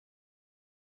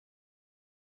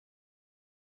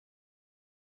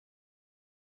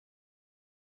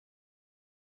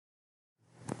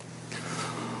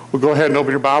Well, go ahead and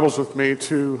open your Bibles with me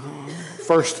to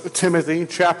 1 Timothy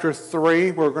chapter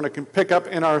 3. We're going to pick up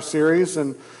in our series.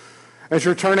 And as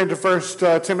you're turning to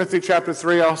 1 Timothy chapter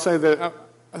 3, I'll say that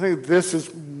I think this is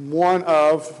one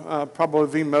of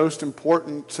probably the most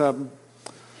important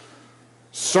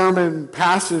sermons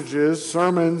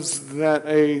that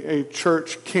a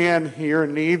church can hear,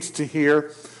 needs to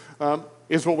hear,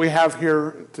 is what we have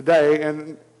here today.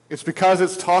 And it's because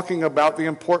it's talking about the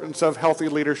importance of healthy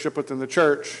leadership within the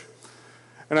church.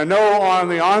 And I know on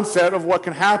the onset of what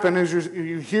can happen is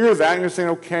you hear that and you're saying,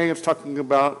 okay, it's talking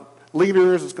about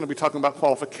leaders, it's going to be talking about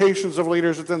qualifications of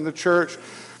leaders within the church.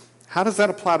 How does that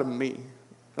apply to me?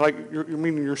 Like, you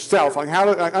mean yourself. Like,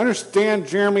 I understand,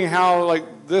 Jeremy, how,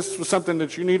 like, this was something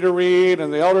that you need to read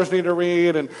and the elders need to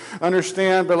read and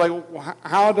understand, but, like,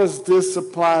 how does this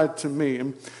apply to me?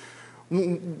 And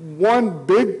one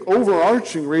big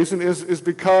overarching reason is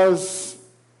because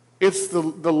it's the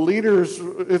leaders,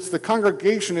 it's the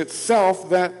congregation itself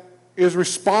that is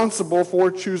responsible for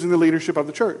choosing the leadership of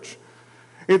the church.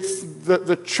 It's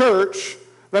the church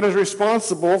that is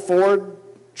responsible for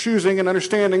choosing and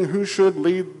understanding who should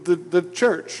lead the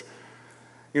church.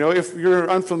 You know, if you're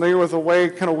unfamiliar with the way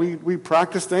kind of we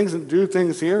practice things and do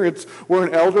things here, we're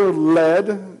an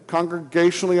elder-led,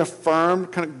 congregationally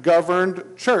affirmed, kind of governed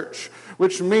church,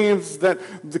 which means that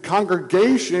the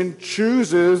congregation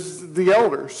chooses the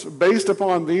elders based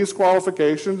upon these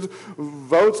qualifications,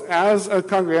 votes as a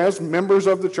congregation, as members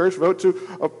of the church, vote to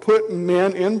put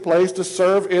men in place to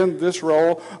serve in this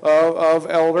role of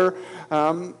elder,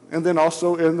 and then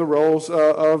also in the roles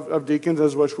of deacons,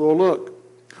 as which we'll look.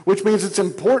 Which means it's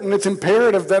important, it's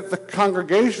imperative that the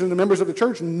congregation, the members of the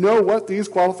church, know what these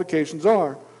qualifications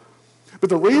are. But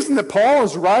the reason that Paul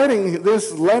is writing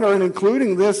this letter and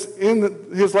including this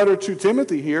in his letter to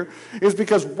Timothy here is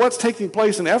because what's taking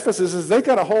place in Ephesus is they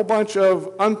got a whole bunch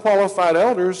of unqualified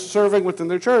elders serving within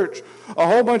their church, a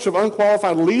whole bunch of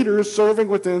unqualified leaders serving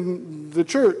within the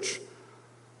church.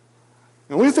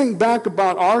 And we think back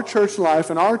about our church life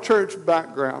and our church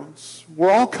backgrounds.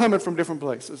 We're all coming from different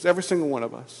places, every single one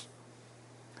of us.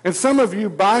 And some of you,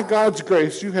 by God's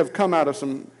grace, you have come out of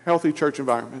some healthy church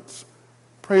environments.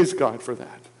 Praise God for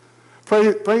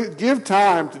that. Give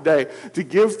time today to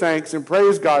give thanks and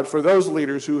praise God for those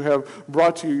leaders who have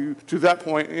brought you to that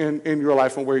point in your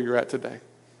life and where you're at today.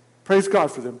 Praise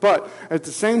God for them. But at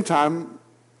the same time,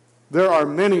 there are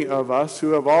many of us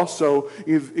who have also,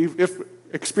 if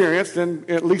experienced and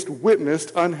at least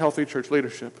witnessed unhealthy church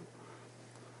leadership.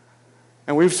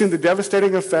 And we've seen the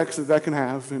devastating effects that can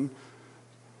have. And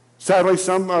sadly,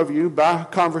 some of you, by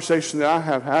conversation that I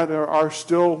have had, are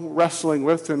still wrestling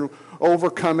with and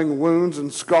overcoming wounds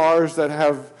and scars that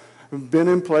have been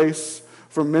in place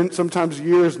for sometimes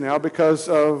years now because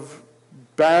of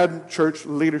bad church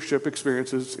leadership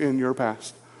experiences in your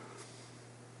past.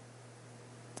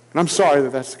 And I'm sorry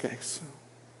that that's the case.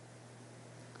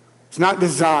 It's not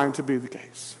designed to be the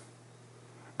case.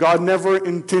 God never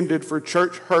intended for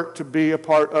church hurt to be a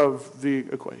part of the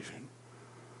equation.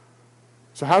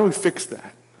 So how do we fix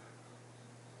that?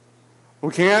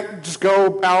 We can't just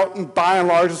go out and by and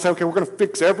large and say, okay, we're going to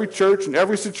fix every church and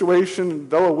every situation,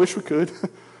 though I wish we could.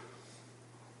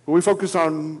 But we focus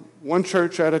on one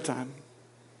church at a time.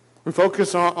 We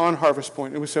focus on Harvest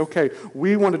Point, and we say, okay,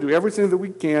 we want to do everything that we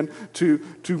can to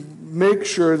make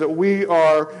sure that we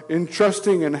are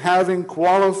entrusting and having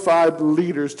qualified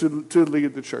leaders to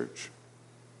lead the church.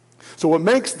 So what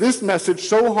makes this message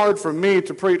so hard for me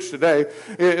to preach today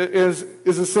is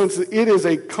a sense that it is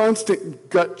a constant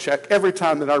gut check every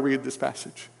time that I read this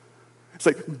passage. It's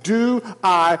like, do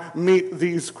I meet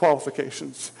these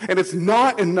qualifications? And it's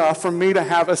not enough for me to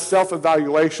have a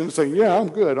self-evaluation saying, yeah, I'm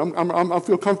good. I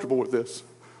feel comfortable with this.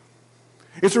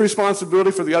 It's a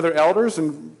responsibility for the other elders.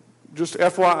 And just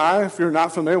FYI, if you're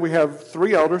not familiar, we have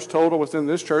 3 elders total within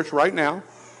this church right now.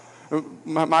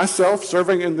 Myself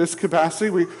serving in this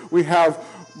capacity. We have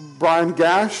Brian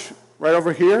Gash right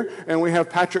over here, and we have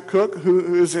Patrick Cook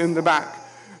who is in the back.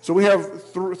 So we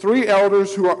have 3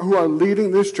 elders who are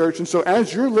leading this church. And so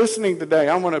as you're listening today,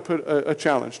 I want to put a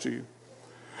challenge to you.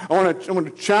 I want to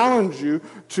challenge you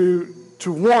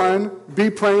to one,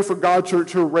 be praying for God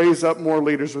to raise up more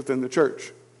leaders within the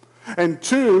church. And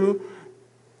 2,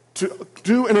 to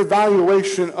do an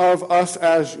evaluation of us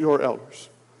as your elders.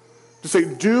 To say,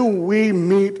 do we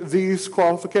meet these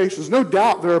qualifications? No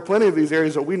doubt there are plenty of these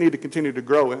areas that we need to continue to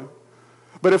grow in.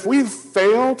 But if we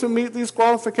fail to meet these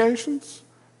qualifications,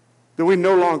 then we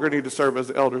no longer need to serve as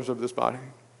the elders of this body.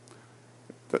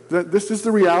 This is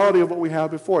the reality of what we have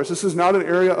before us. This is not an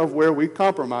area of where we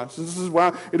compromise. This is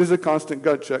why it is a constant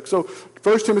gut check. So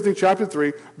 1 Timothy chapter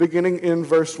 3, beginning in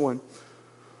verse 1.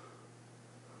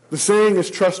 The saying is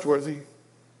trustworthy.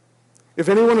 If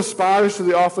anyone aspires to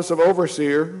the office of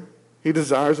overseer, he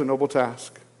desires a noble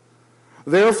task.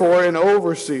 Therefore, an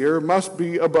overseer must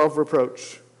be above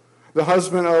reproach, the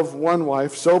husband of one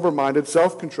wife, sober-minded,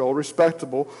 self-controlled,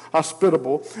 respectable,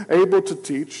 hospitable, able to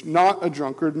teach, not a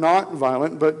drunkard, not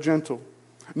violent, but gentle,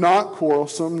 not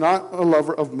quarrelsome, not a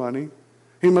lover of money.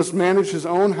 He must manage his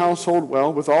own household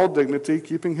well, with all dignity,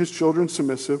 keeping his children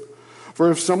submissive. For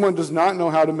if someone does not know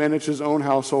how to manage his own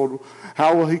household,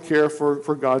 how will he care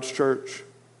for God's church?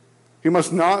 He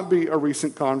must not be a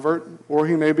recent convert, or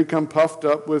he may become puffed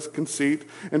up with conceit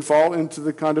and fall into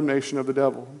the condemnation of the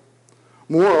devil.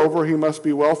 Moreover, he must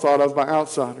be well thought of by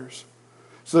outsiders,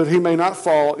 so that he may not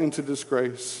fall into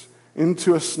disgrace,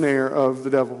 into a snare of the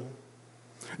devil.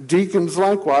 Deacons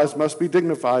likewise must be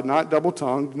dignified, not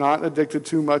double-tongued, not addicted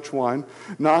to much wine,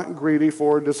 not greedy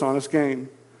for dishonest gain.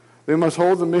 They must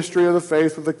hold the mystery of the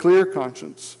faith with a clear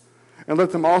conscience, and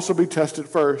let them also be tested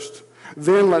first.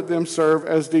 Then let them serve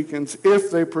as deacons,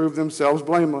 if they prove themselves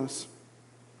blameless.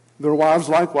 Their wives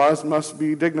likewise must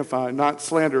be dignified, not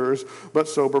slanderers, but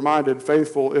sober-minded,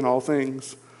 faithful in all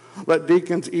things. Let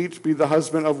deacons each be the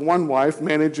husband of one wife,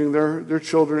 managing their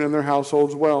children and their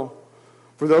households well.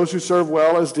 For those who serve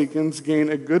well as deacons gain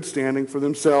a good standing for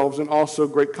themselves and also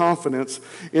great confidence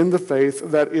in the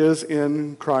faith that is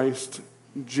in Christ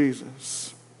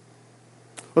Jesus.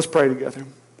 Let's pray together.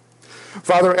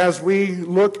 Father, as we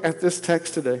look at this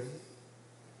text today,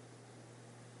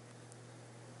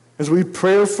 as we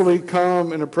prayerfully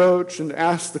come and approach and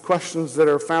ask the questions that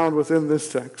are found within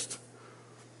this text,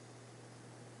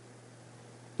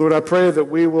 Lord, I pray that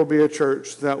we will be a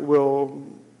church that will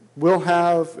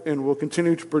have and will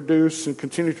continue to produce and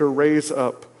continue to raise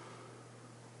up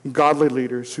godly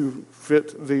leaders who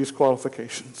fit these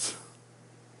qualifications.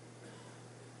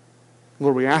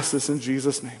 Lord, we ask this in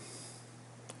Jesus' name.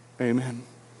 Amen.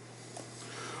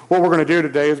 What we're going to do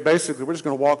today is basically we're just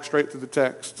going to walk straight through the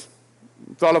text.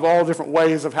 Thought of all different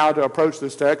ways of how to approach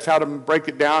this text, how to break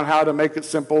it down, how to make it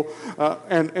simple.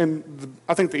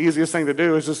 I think the easiest thing to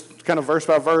do is just kind of verse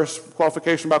by verse,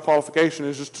 qualification by qualification,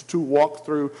 is just to walk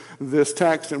through this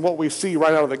text. And what we see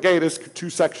right out of the gate is two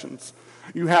sections.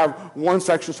 You have one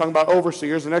section talking about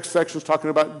overseers, the next section is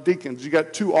talking about deacons. You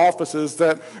got two offices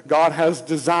that God has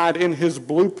designed in his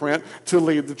blueprint to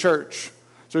lead the church.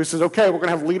 So he says, okay, we're going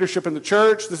to have leadership in the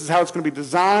church. This is how it's going to be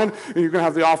designed. And you're going to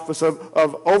have the office of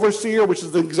overseer, which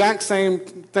is the exact same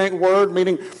word,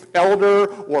 meaning elder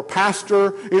or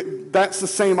pastor. That's the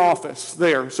same office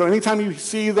there. So anytime you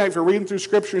see that, if you're reading through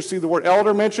Scripture, you see the word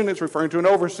elder mentioned, it's referring to an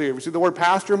overseer. If you see the word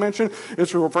pastor mentioned,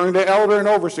 it's referring to elder and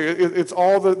overseer. It's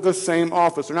all the same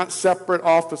office. They're not separate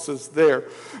offices there.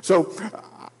 So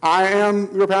I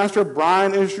am your pastor,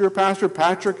 Brian is your pastor,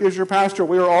 Patrick is your pastor.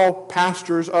 We are all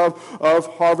pastors of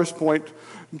Harvest Point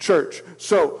Church.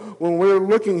 So when we're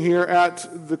looking here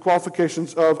at the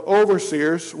qualifications of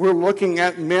overseers, we're looking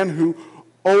at men who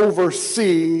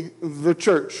oversee the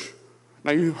church.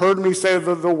 Now, you heard me say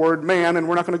the word man, and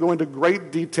we're not going to go into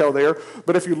great detail there,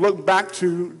 but if you look back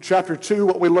to chapter 2,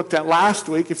 what we looked at last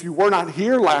week, if you were not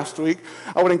here last week,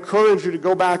 I would encourage you to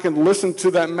go back and listen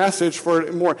to that message for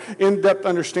a more in-depth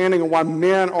understanding of why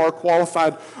men are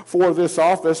qualified for this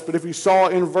office. But if you saw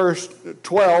in verse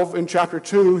 12 in chapter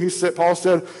 2, Paul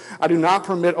said, I do not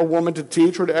permit a woman to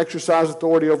teach or to exercise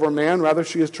authority over a man, rather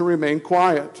she is to remain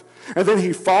quiet. And then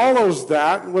he follows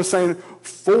that with saying,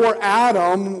 for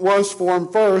Adam was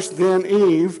formed first, then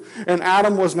Eve, and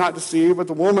Adam was not deceived, but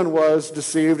the woman was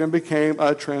deceived and became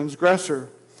a transgressor.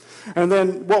 And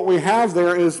then what we have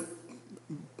there is,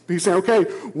 he's saying, okay,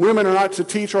 women are not to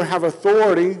teach or have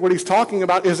authority. What he's talking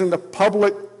about is in the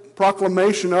public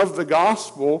proclamation of the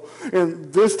gospel,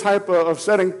 in this type of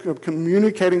setting, of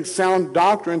communicating sound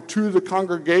doctrine to the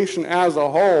congregation as a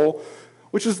whole,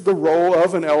 which is the role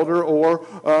of an elder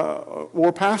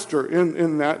or pastor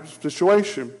in that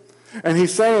situation. And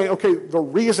he's saying, okay, the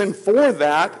reason for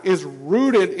that is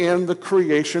rooted in the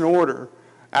creation order.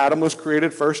 Adam was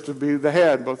created first to be the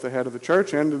head, both the head of the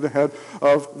church and the head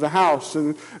of the house.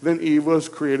 And then Eve was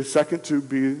created second to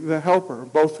be the helper.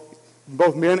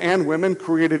 Both men and women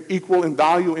created equal in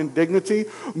value and dignity,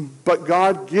 but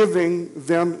God giving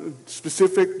them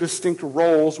specific, distinct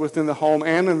roles within the home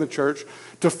and in the church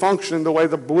to function the way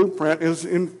the blueprint is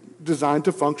designed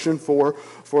to function for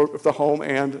the home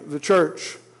and the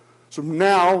church. So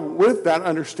now, with that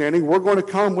understanding, we're going to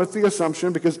come with the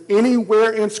assumption, because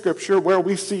anywhere in Scripture where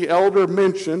we see elder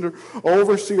mentioned or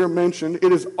overseer mentioned,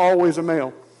 it is always a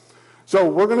male. So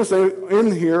we're going to say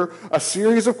in here a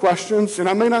series of questions, and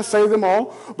I may not say them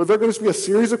all, but there are going to be a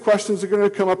series of questions that are going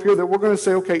to come up here that we're going to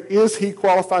say, okay, is he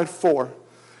qualified for?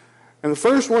 And the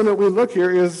first one that we look here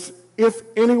is if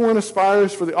anyone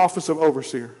aspires for the office of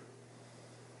overseer.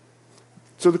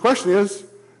 So the question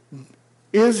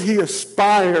is he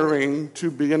aspiring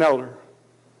to be an elder?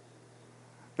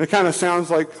 And it kind of sounds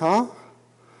like, huh?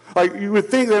 Like you would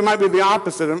think that it might be the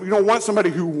opposite. You don't want somebody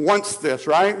who wants this,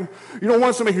 right? You don't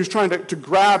want somebody who's trying to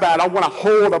grab at, I want to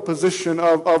hold a position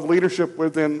of leadership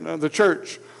within the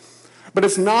church. But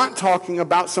it's not talking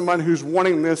about someone who's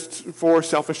wanting this for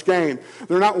selfish gain.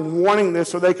 They're not wanting this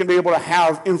so they can be able to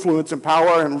have influence and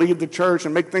power and lead the church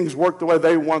and make things work the way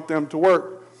they want them to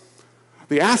work.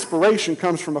 The aspiration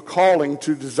comes from a calling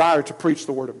to desire to preach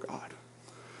the Word of God,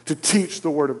 to teach the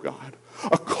Word of God,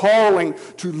 a calling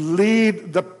to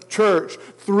lead the church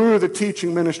through the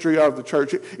teaching ministry of the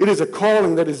church. It is a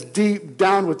calling that is deep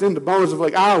down within the bones of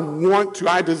like,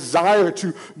 I desire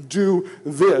to do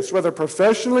this, whether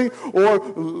professionally or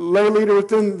lay leader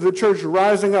within the church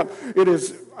rising up. It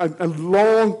is a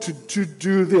long to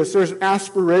do this. There's an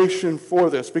aspiration for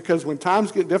this because when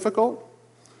times get difficult,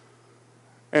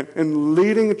 and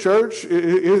leading a church,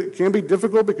 it can be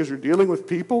difficult because you're dealing with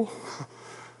people.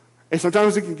 And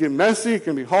sometimes it can get messy, it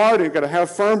can be hard, and you've got to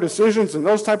have firm decisions and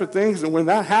those type of things. And when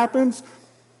that happens,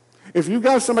 if you've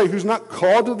got somebody who's not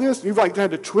called to this, you've like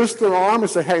had to twist their arm and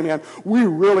say, hey man, we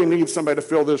really need somebody to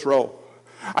fill this role.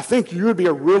 I think you would be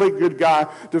a really good guy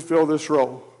to fill this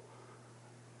role.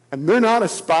 And they're not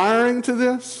aspiring to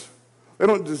this. They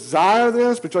don't desire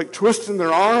this, but you're like twisting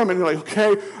their arm and you're like,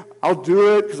 okay, I'll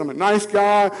do it because I'm a nice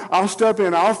guy. I'll step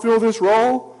in, I'll fill this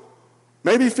role.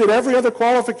 Maybe fit every other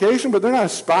qualification, but they're not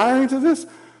aspiring to this.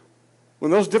 When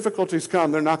those difficulties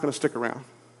come, they're not going to stick around.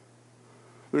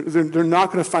 They're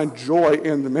not going to find joy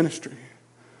in the ministry.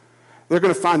 They're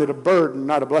going to find it a burden,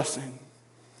 not a blessing.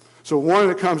 So one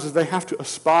that comes is they have to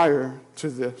aspire to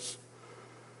this.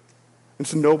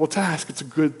 It's a noble task. It's a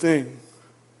good thing.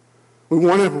 We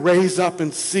want to raise up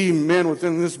and see men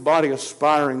within this body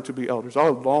aspiring to be elders. I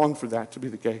long for that to be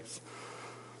the case.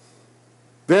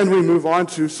 Then we move on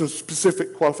to some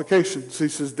specific qualifications. He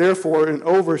says, therefore, an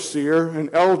overseer, an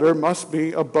elder, must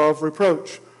be above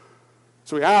reproach.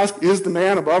 So we ask, is the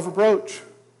man above reproach?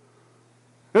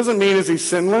 Doesn't mean is he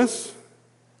sinless.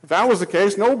 If that was the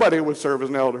case, nobody would serve as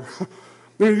an elder. I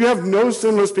mean, you have no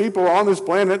sinless people on this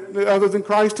planet other than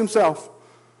Christ himself.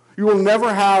 You will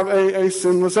never have a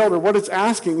sinless elder. What it's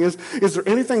asking is there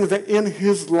anything that in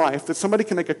his life that somebody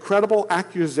can make a credible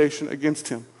accusation against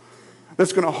him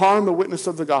that's going to harm the witness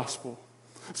of the gospel?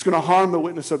 It's going to harm the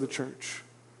witness of the church.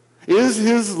 Is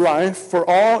his life, for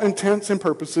all intents and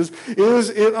purposes, is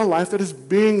it a life that is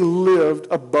being lived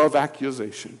above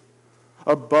accusation,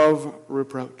 above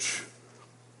reproach?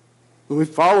 And we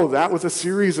follow that with a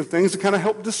series of things to kind of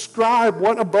help describe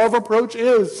what above reproach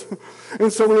is.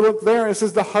 And so we look there and it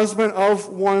says the husband of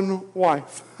one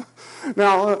wife.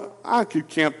 Now, I could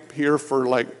camp here for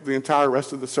like the entire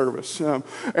rest of the service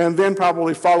and then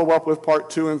probably follow up with part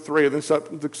 2 and 3 of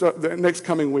the next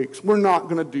coming weeks. We're not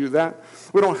going to do that.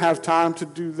 We don't have time to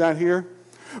do that here.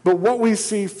 But what we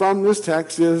see from this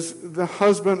text is the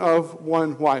husband of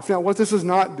one wife. Now, what this is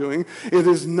not doing, it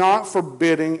is not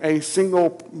forbidding a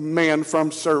single man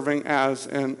from serving as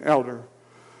an elder.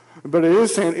 But it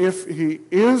is saying if he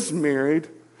is married,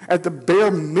 at the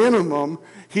bare minimum,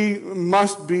 he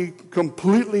must be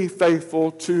completely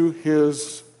faithful to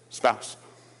his spouse.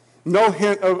 No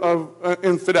hint of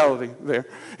infidelity there.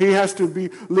 He has to be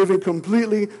living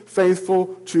completely faithful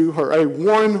to her, a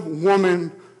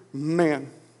one-woman man.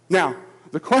 Now,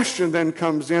 the question then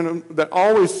comes in that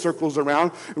always circles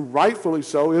around, rightfully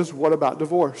so, is what about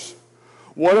divorce?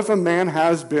 What if a man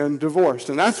has been divorced?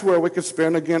 And that's where we could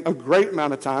spend, again, a great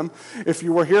amount of time. If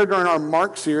you were here during our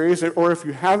Mark series, or if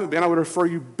you haven't been, I would refer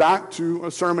you back to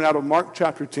a sermon out of Mark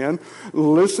chapter 10.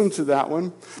 Listen to that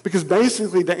one. Because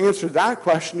basically, to answer that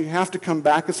question, you have to come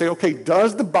back and say, okay,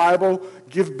 does the Bible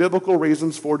give biblical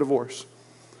reasons for divorce?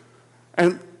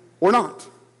 Or not?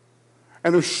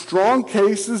 And there's strong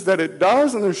cases that it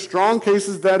does, and there's strong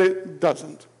cases that it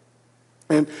doesn't.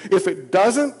 And if it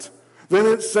doesn't, then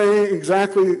it's saying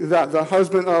exactly that the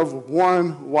husband of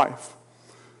one wife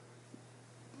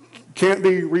can't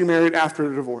be remarried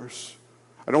after a divorce.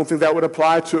 I don't think that would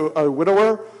apply to a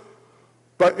widower,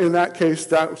 but in that case,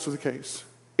 that's the case.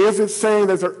 If it's saying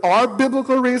that there are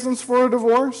biblical reasons for a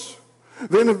divorce,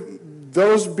 then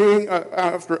those being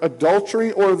after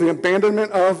adultery or the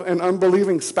abandonment of an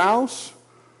unbelieving spouse,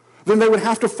 then they would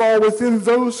have to fall within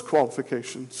those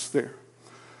qualifications there.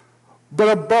 But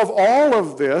above all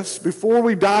of this, before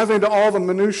we dive into all the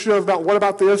minutiae about what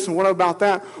about this and what about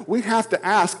that, we have to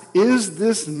ask, is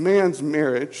this man's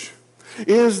marriage,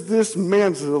 is this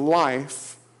man's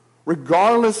life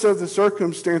regardless of the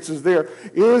circumstances there,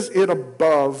 is it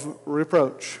above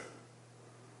reproach?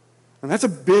 And that's a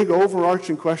big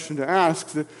overarching question to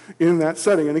ask in that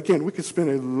setting. And again, we could spend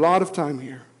a lot of time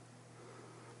here.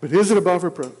 But is it above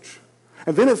reproach?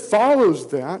 And then it follows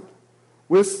that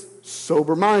with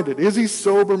sober-minded. Is he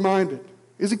sober-minded?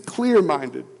 Is he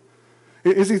clear-minded?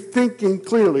 Is he thinking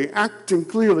clearly, acting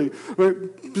clearly,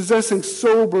 possessing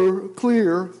sober,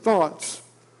 clear thoughts?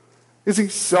 Is he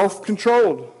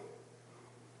self-controlled?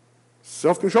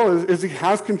 Self-control. Does he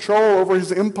have control over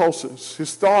his impulses,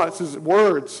 his thoughts, his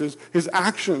words, his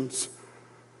actions?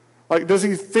 Like, does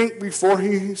he think before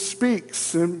he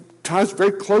speaks? And ties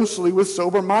very closely with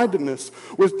sober-mindedness.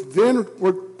 Which then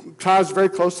ties very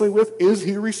closely with, is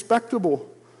he respectable?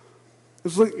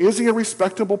 It's like, is he a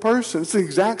respectable person? It's the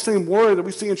exact same word that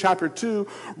we see in chapter 2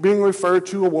 being referred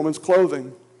to a woman's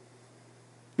clothing.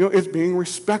 It's being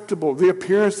respectable, the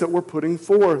appearance that we're putting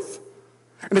forth.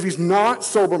 And if he's not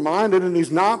sober-minded and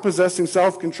he's not possessing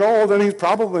self-control, then he's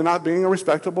probably not being a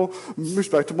respectable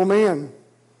man.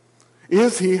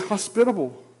 Is he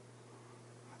hospitable?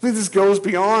 I think this goes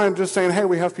beyond just saying, hey,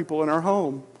 we have people in our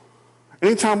home.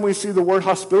 Anytime we see the word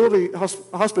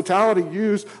hospitality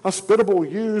used, hospitable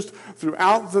used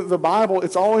throughout the Bible,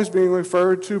 it's always being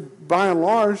referred to, by and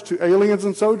large, to aliens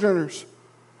and sojourners,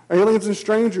 aliens and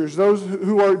strangers, those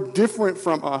who are different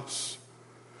from us.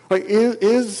 Like,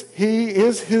 is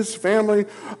his family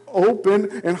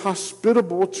open and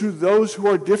hospitable to those who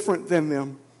are different than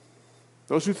them?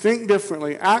 Those who think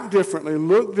differently, act differently,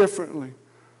 look differently.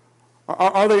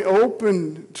 Are they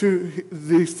open to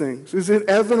these things? Is it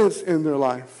evidence in their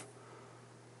life?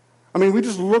 I mean, we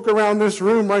just look around this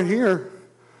room right here,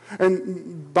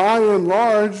 and by and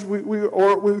large, we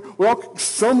all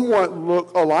somewhat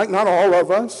look alike. Not all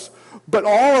of us, but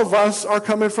all of us are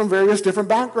coming from various different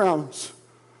backgrounds.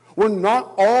 We're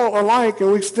not all alike,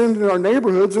 and we extend in our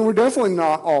neighborhoods, and we're definitely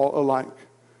not all alike.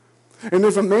 And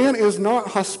if a man is not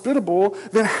hospitable,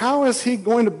 then how is he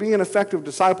going to be an effective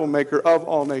disciple maker of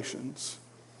all nations,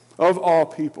 of all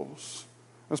peoples?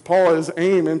 As Paul is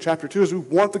aim in chapter 2, is we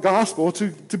want the gospel to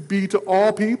be to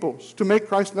all peoples, to make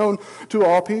Christ known to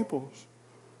all peoples.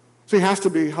 So he has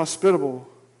to be hospitable.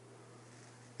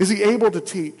 Is he able to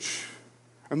teach?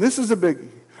 And this is a biggie.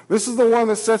 This is the one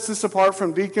that sets this apart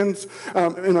from deacons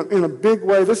in a big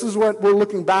way. This is what we're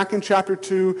looking back in chapter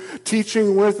 2,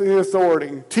 teaching with the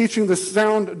authority, teaching the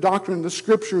sound doctrine, the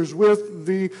scriptures with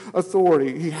the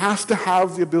authority. He has to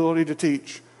have the ability to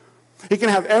teach. He can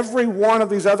have every one of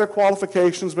these other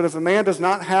qualifications, but if a man does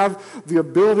not have the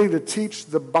ability to teach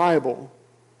the Bible,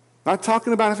 not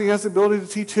talking about if he has the ability to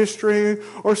teach history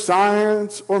or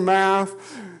science or math,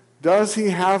 does he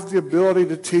have the ability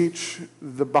to teach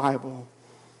the Bible?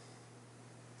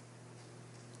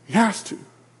 He has to.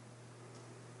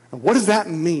 And what does that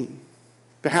mean,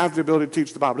 to have the ability to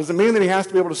teach the Bible? Does it mean that he has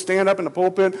to be able to stand up in the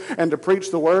pulpit and to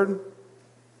preach the word?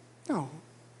 No.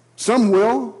 Some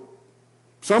will.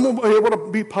 Some will be able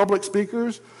to be public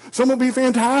speakers. Some will be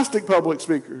fantastic public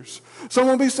speakers. Some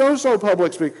will be so-so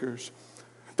public speakers.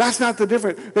 That's not the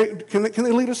difference. Can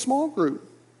they lead a small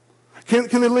group?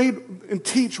 Can they lead and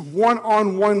teach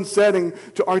one-on-one setting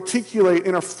to articulate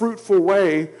in a fruitful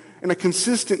way, in a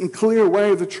consistent and clear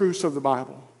way, the truths of the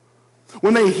Bible?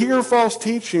 When they hear false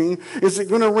teaching, is it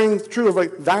going to ring true of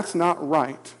like, that's not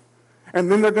right?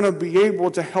 And then they're going to be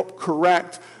able to help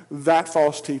correct that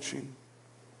false teaching.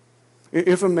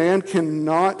 If a man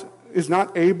is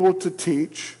not able to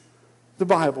teach the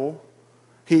Bible,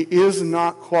 he is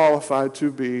not qualified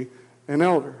to be an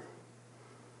elder.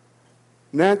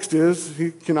 Next is,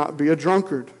 he cannot be a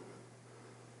drunkard.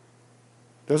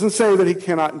 Doesn't say that he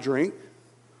cannot drink,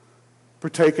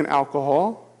 partake in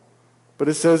alcohol, but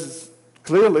it says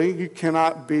clearly you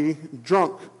cannot be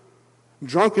drunk.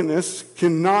 Drunkenness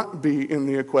cannot be in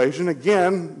the equation.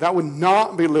 Again, that would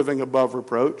not be living above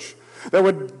reproach. That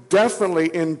would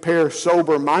definitely impair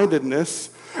sober-mindedness.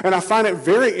 And I find it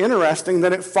very interesting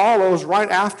that it follows right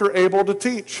after able to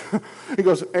teach. He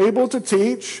goes, able to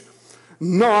teach,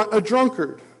 not a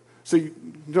drunkard. So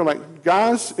you're like,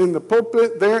 guys, in the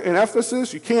pulpit there in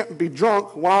Ephesus, you can't be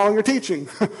drunk while you're teaching.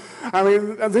 I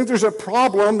mean, I think there's a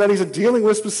problem that he's dealing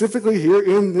with specifically here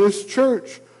in this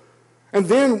church. And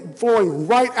then flowing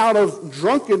right out of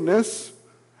drunkenness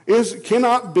is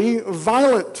cannot be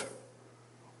violent.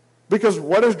 Because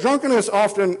what does drunkenness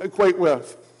often equate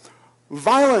with?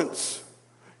 Violence.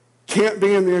 Can't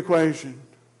be in the equation.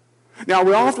 Now,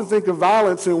 we often think of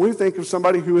violence and we think of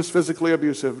somebody who is physically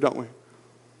abusive, don't we?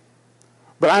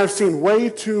 But I have seen way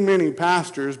too many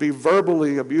pastors be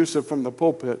verbally abusive from the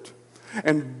pulpit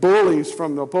and bullies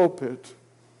from the pulpit.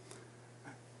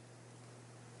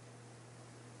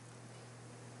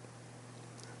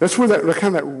 That's where that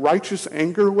kind of that righteous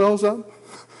anger wells up,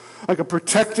 like a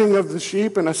protecting of the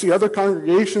sheep, and I see other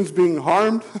congregations being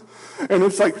harmed, and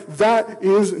it's like, that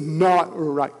is not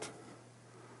right.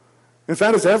 If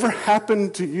that has ever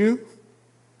happened to you,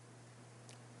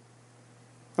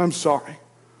 I'm sorry.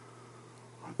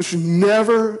 It should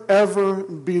never, ever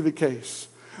be the case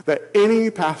that any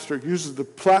pastor uses the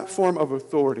platform of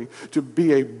authority to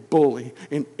be a bully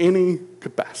in any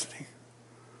capacity.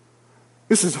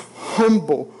 This is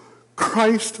humble,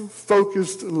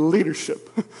 Christ-focused leadership.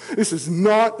 This is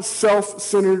not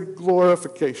self-centered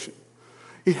glorification.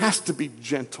 He has to be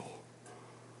gentle.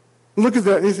 Look at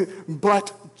that.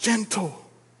 But gentle.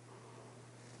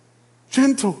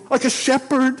 Gentle. Like a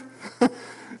shepherd.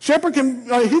 Shepherd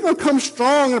he's going to come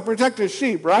strong and protect his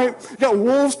sheep, right? You got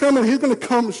wolves coming, he's going to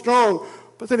come strong.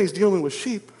 But then he's dealing with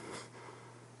sheep.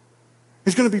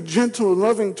 He's going to be gentle and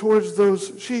loving towards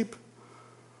those sheep.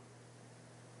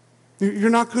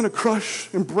 You're not going to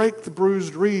crush and break the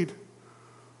bruised reed.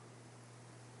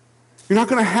 You're not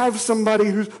going to have somebody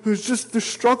who's just they're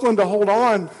struggling to hold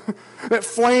on. That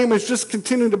flame is just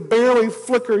continuing to barely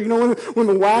flicker. You know, when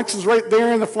the wax is right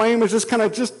there and the flame is just kind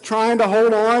of just trying to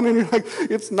hold on, and you're like,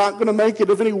 it's not going to make it.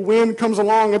 If any wind comes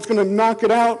along, it's going to knock it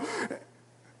out.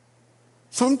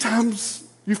 Sometimes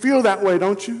you feel that way,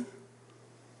 don't you?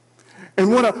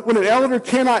 And what an elder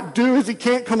cannot do is he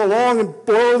can't come along and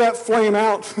blow that flame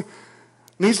out.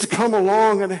 Needs to come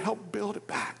along and help build it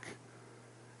back.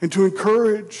 And to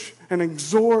encourage and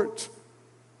exhort,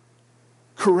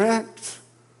 correct,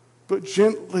 but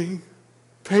gently,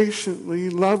 patiently,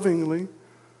 lovingly.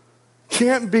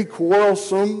 Can't be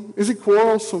quarrelsome. Is he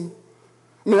quarrelsome?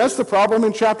 I mean, that's the problem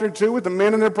in chapter 2 with the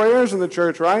men and their prayers in the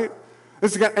church, right?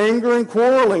 It's got anger and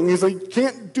quarreling. He's like,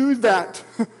 can't do that.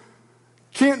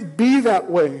 Can't be that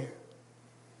way.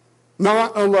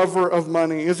 Not a lover of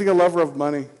money. Is he a lover of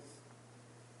money?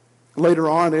 Later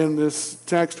on in this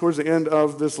text, towards the end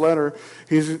of this letter,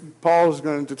 Paul is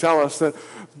going to tell us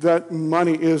that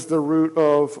money is the root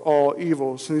of all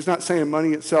evils. And he's not saying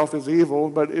money itself is evil,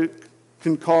 but it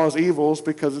can cause evils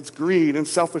because it's greed and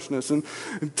selfishness, and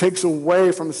it takes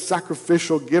away from the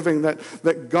sacrificial giving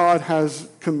that God has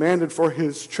commanded for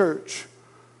his church.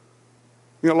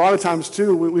 You know, a lot of times,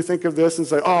 too, we think of this and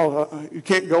say, you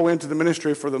can't go into the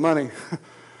ministry for the money.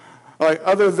 Like,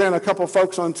 other than a couple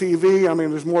folks on TV, I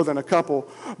mean, there's more than a couple,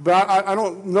 but I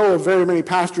don't know of very many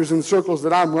pastors in circles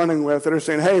that I'm running with that are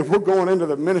saying, hey, we're going into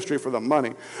the ministry for the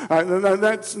money.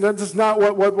 That's not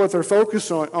what they're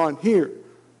focused on here.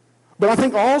 But I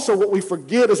think also what we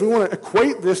forget is we want to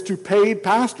equate this to paid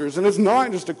pastors, and it's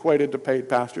not just equated to paid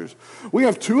pastors. We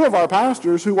have 2 of our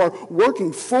pastors who are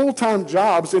working full-time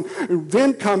jobs and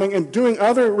then coming and doing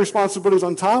other responsibilities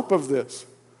on top of this.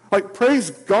 Like,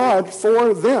 praise God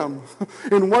for them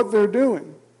and what they're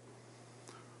doing.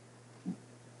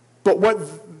 But what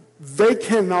they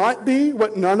cannot be,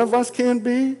 what none of us can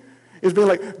be, is being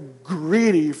like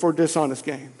greedy for dishonest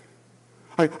gain.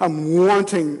 Like, I'm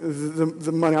wanting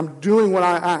the money. I'm doing what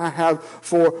I have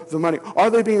for the money. Are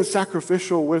they being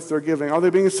sacrificial with their giving? Are they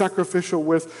being sacrificial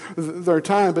with their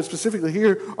time? But specifically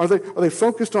here, are they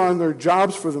focused on their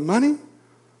jobs for the money?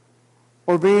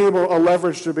 Or being able, a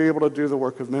leverage to be able to do the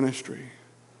work of ministry.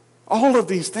 All of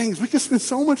these things we can spend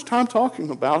so much time talking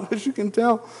about, as you can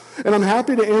tell. And I'm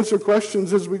happy to answer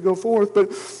questions as we go forth. But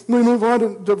we move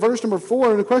on to verse number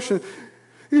 4, and the question,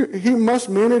 he must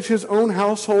manage his own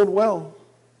household well.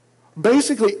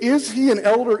 Basically, is he an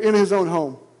elder in his own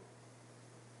home?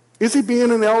 Is he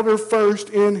being an elder first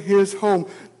in his home,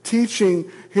 teaching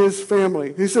his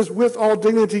family? He says, with all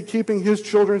dignity, keeping his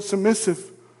children submissive.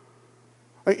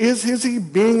 Is he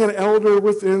being an elder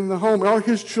within the home? Are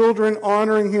his children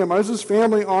honoring him? Is his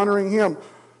family honoring him?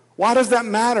 Why does that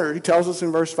matter? He tells us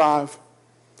in verse 5.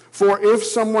 For if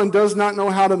someone does not know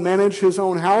how to manage his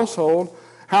own household,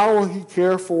 how will he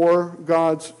care for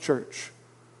God's church?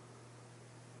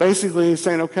 Basically, he's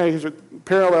saying, okay, he's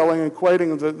paralleling and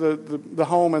equating the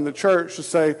home and the church to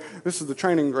say, this is the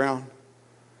training ground.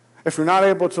 If you're not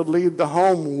able to lead the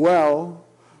home well,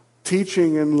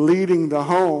 teaching and leading the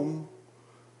home,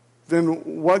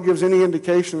 then what gives any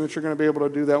indication that you're going to be able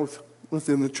to do that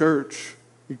within the church?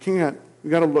 You can't.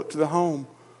 You've got to look to the home.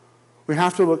 We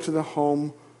have to look to the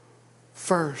home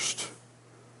first.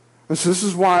 And so this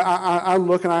is why I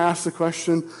look and I ask the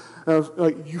question of,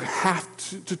 you have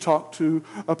to talk to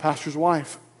a pastor's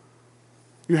wife.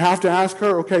 You have to ask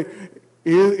her, okay,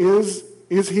 is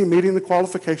he meeting the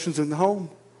qualifications in the home?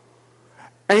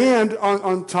 And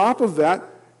on top of that,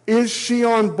 is she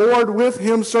on board with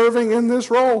him serving in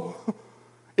this role?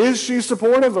 Is she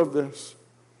supportive of this?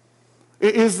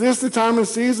 Is this the time of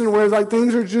season where like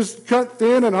things are just cut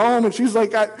thin at home? And she's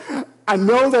like, I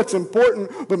know that's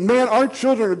important, but man, our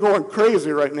children are going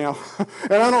crazy right now.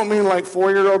 And I don't mean like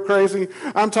 4-year-old crazy.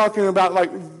 I'm talking about like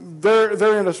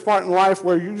they're in a spot in life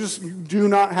where you do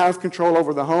not have control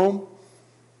over the home.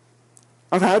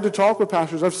 I've had to talk with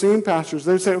pastors. I've seen pastors.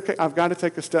 They say, okay, I've got to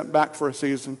take a step back for a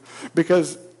season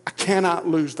because I cannot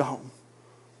lose the home.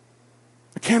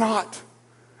 I cannot.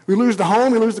 We lose the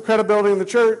home, we lose the credibility in the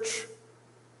church.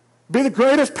 Be the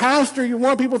greatest pastor. You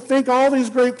want people to think all these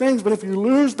great things, but if you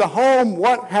lose the home,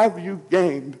 what have you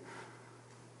gained?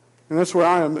 And that's where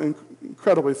I am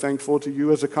incredibly thankful to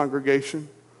you as a congregation.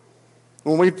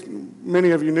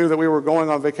 Many of you knew that we were going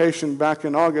on vacation back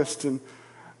in August, and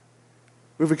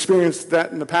we've experienced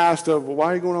that in the past of, well, why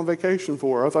are you going on vacation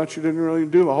for? I thought you didn't really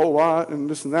do a whole lot and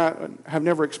this and that. I have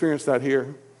never experienced that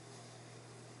here.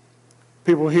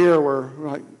 People here were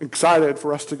like excited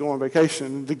for us to go on vacation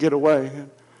and to get away.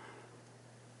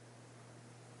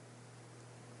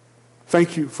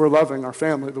 Thank you for loving our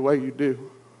family the way you do.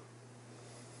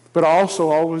 But I also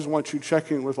always want you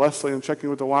checking with Leslie and checking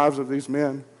with the wives of these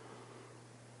men.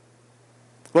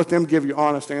 Let them give you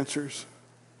honest answers.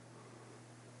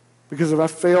 Because if I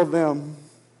failed them,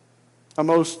 I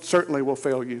most certainly will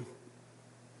fail you.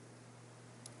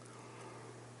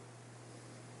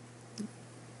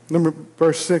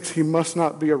 Verse 6, he must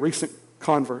not be a recent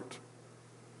convert.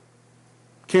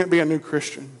 Can't be a new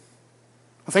Christian.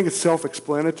 I think it's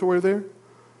self-explanatory there.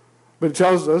 But it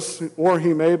tells us, or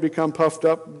he may become puffed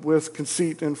up with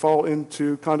conceit and fall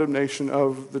into condemnation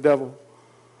of the devil.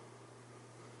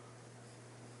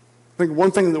 I think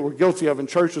one thing that we're guilty of in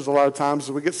churches a lot of times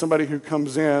is we get somebody who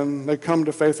comes in, they come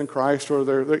to faith in Christ, or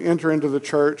they enter into the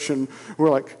church, and we're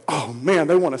like, oh man,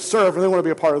 they want to serve, and they want to be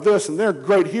a part of this, and they're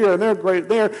great here, and they're great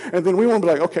there, and then we want to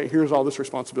be like, okay, here's all this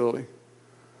responsibility.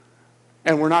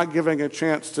 And we're not giving a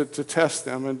chance to test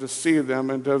them and to see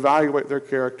them and to evaluate their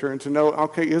character and to know,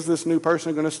 okay, is this new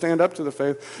person going to stand up to the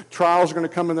faith? Trials are going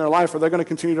to come in their life. Are they going to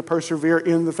continue to persevere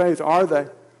in the faith? Are they?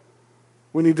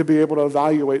 We need to be able to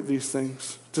evaluate these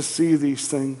things, to see these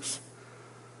things.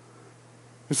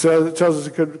 It tells us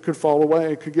it could fall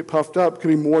away, it could get puffed up, it could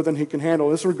be more than he can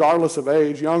handle. This regardless of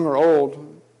age, young or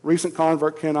old. Recent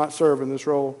convert cannot serve in this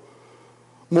role.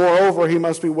 Moreover, he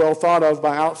must be well thought of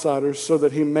by outsiders so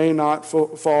that he may not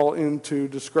fall into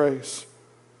disgrace.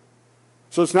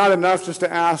 So it's not enough just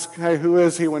to ask, hey, who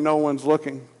is he when no one's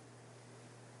looking?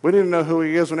 We need to know who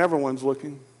he is when everyone's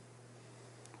looking.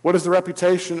 What is the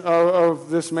reputation of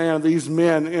this man, these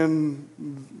men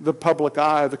in the public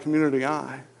eye, the community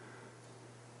eye?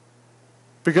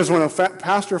 Because when a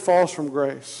pastor falls from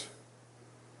grace,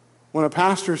 when a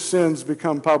pastor's sins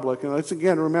become public, and let's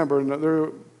again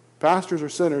remember, pastors are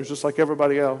sinners just like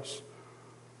everybody else.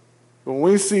 But when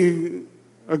we see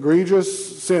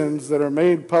egregious sins that are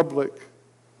made public,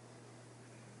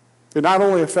 it not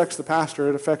only affects the pastor,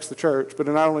 it affects the church, but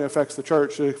it not only affects the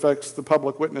church, it affects the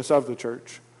public witness of the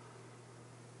church.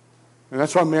 And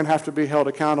that's why men have to be held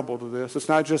accountable to this. It's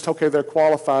not just, okay, they're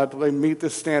qualified, they meet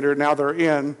this standard, now they're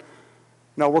in.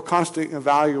 No, we're constantly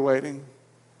evaluating.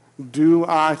 Do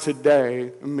I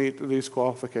today meet these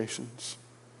qualifications?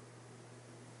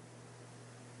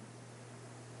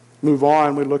 Move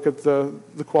on, we look at the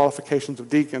qualifications of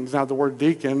deacons. Now, the word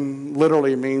deacon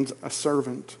literally means a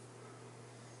servant.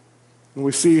 And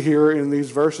we see here in these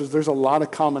verses, there's a lot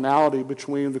of commonality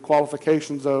between the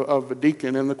qualifications of a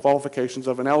deacon and the qualifications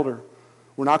of an elder.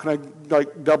 We're not going to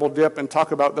double dip and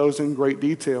talk about those in great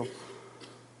detail.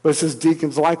 But it says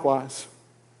deacons likewise.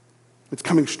 It's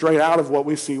coming straight out of what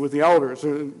we see with the elders.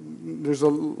 There's a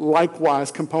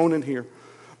likewise component here.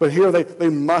 But here they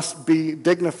must be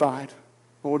dignified.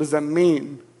 Well, what does that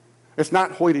mean? It's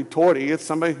not hoity-toity. It's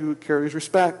somebody who carries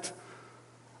respect.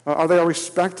 Are they a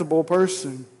respectable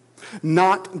person?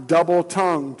 Not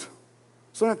double-tongued.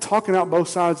 So they're not talking out both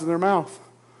sides of their mouth.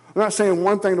 They're not saying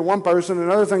one thing to one person and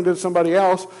another thing to somebody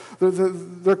else.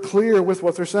 They're clear with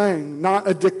what they're saying. Not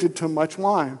addicted to much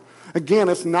wine. Again,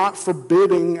 it's not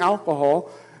forbidding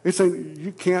alcohol. It's saying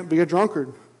you can't be a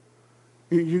drunkard.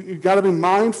 You've got to be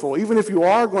mindful. Even if you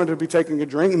are going to be taking a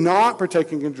drink, not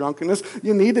partaking in drunkenness,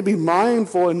 you need to be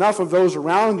mindful enough of those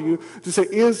around you to say,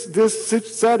 is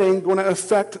this setting going to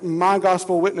affect my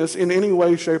gospel witness in any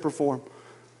way, shape, or form?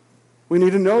 We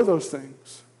need to know those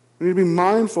things. We need to be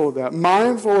mindful of that,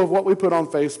 mindful of what we put on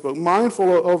Facebook,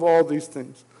 mindful of all these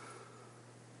things.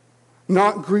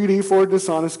 Not greedy for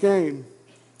dishonest gain.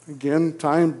 Again,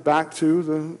 tying back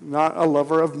to not a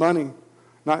lover of money.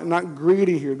 not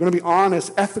greedy here. Going to be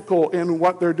honest, ethical in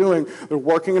what they're doing. They're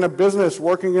working in a business,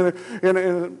 working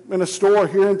in a store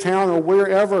here in town or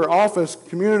wherever, office,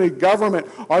 community, government.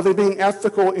 Are they being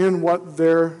ethical in what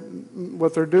they're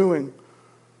doing?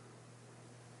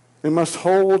 They must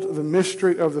hold the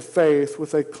mystery of the faith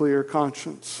with a clear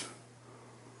conscience.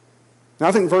 Now,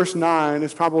 I think verse 9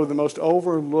 is probably the most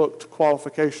overlooked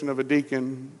qualification of a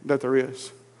deacon that there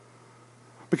is.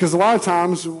 Because a lot of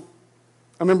times, I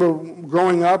remember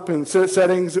growing up in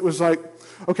settings, it was like,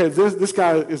 okay, this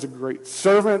guy is a great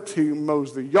servant. He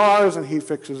mows the yards, and he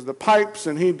fixes the pipes,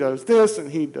 and he does this,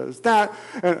 and he does that.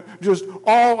 And just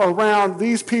all around,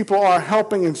 these people are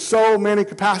helping in so many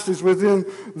capacities within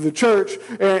the church.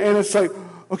 And it's like,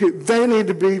 okay, they need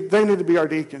to be our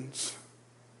deacons.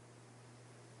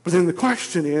 But then the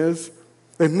question is,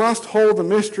 they must hold the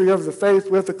mystery of the faith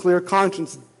with a clear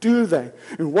conscience. Do they?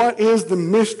 And what is the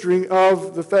mystery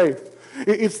of the faith?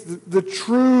 It's the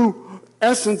true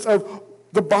essence of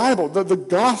the Bible, the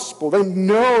gospel. They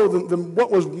know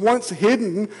what was once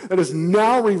hidden that is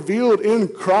now revealed in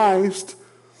Christ,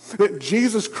 that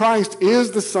Jesus Christ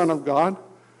is the Son of God,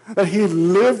 that he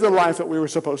lived the life that we were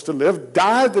supposed to live,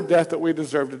 died the death that we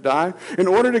deserve to die, in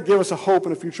order to give us a hope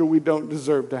in a future we don't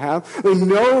deserve to have. They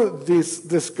know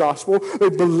this gospel, they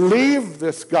believe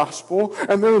this gospel,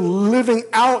 and they're living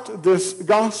out this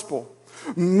gospel.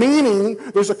 Meaning,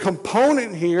 there's a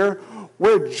component here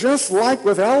where, just like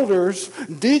with elders,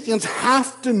 deacons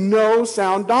have to know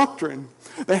sound doctrine.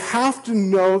 They have to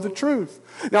know the truth.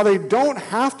 Now, they don't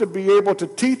have to be able to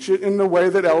teach it in the way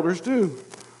that elders do,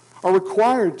 are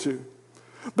required to.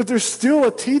 But there's still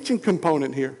a teaching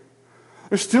component here.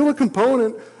 There's still a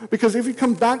component, because if you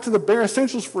come back to the bare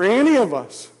essentials for any of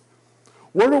us,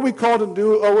 what are we called to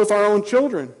do with our own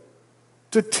children?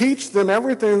 To teach them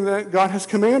everything that God has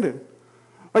commanded.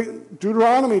 Like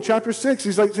Deuteronomy chapter 6,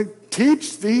 he's like,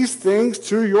 teach these things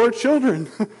to your children.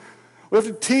 We have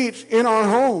to teach in our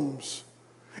homes.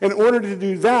 In order to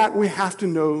do that, we have to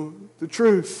know the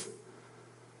truth.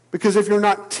 Because if you're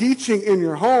not teaching in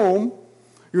your home,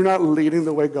 you're not leading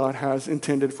the way God has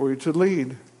intended for you to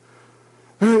lead.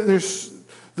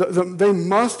 They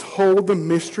must hold the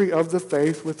mystery of the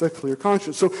faith with a clear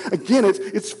conscience. So again,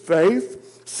 it's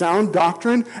faith, sound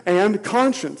doctrine, and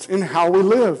conscience in how we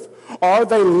live. Are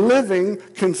they living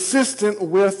consistent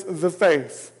with the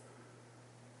faith?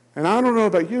 And I don't know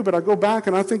about you, but I go back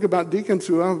and I think about deacons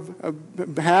who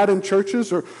I've had in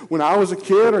churches, or when I was a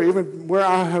kid, or even where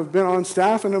I have been on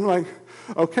staff, and I'm like,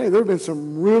 okay, there have been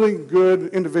some really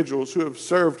good individuals who have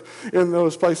served in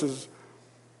those places,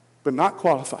 but not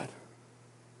qualified.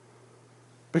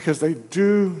 Because they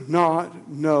do not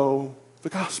know the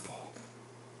gospel.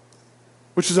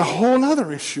 Which is a whole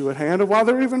other issue at hand of why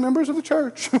they're even members of the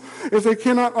church, if they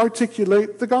cannot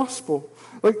articulate the gospel.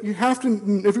 Like, you have to,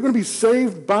 if you're going to be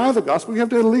saved by the gospel, you have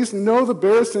to at least know the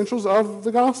bare essentials of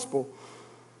the gospel.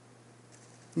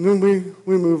 And then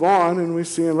we move on and we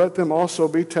see, and let them also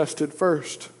be tested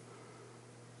first.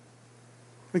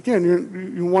 Again,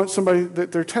 you want somebody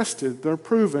that they're tested, they're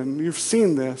proven, you've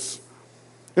seen this.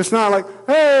 It's not like,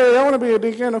 hey, I want to be a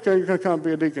deacon. Okay, you're going to come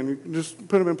be a deacon. You can just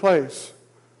put them in place.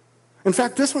 In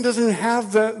fact, this one doesn't even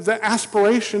have the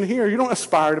aspiration here. You don't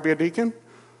aspire to be a deacon.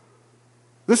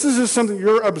 This is just something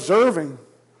you're observing.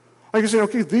 Like you're saying,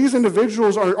 okay, these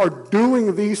individuals are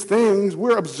doing these things.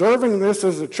 We're observing this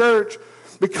as a church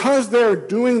because they're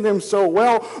doing them so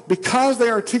well, because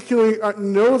they articulate,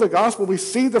 know the gospel. We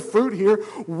see the fruit here.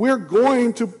 We're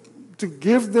going to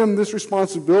give them this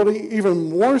responsibility even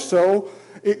more so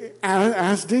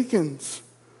as deacons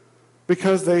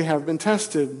because they have been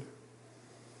tested.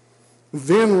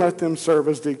 Then let them serve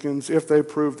as deacons if they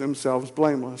prove themselves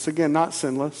blameless. Again, not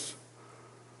sinless,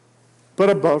 but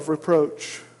above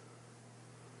reproach.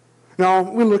 Now,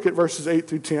 we look at verses 8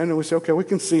 through 10, and we say, okay, we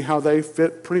can see how they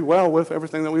fit pretty well with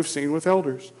everything that we've seen with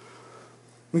elders.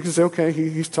 We can say, okay,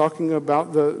 he's talking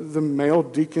about the male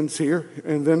deacons here,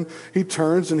 and then he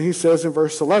turns and he says in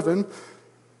verse 11,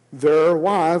 their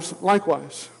wives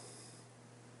likewise.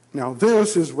 Now,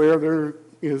 this is where there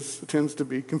tends to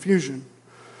be confusion.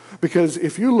 Because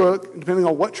if you look, depending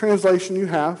on what translation you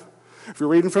have, if you're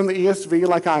reading from the ESV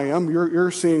like I am,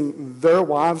 you're seeing their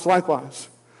wives likewise.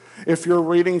 If you're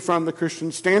reading from the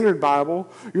Christian Standard Bible,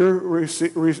 you're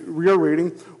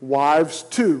reading wives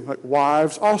too, like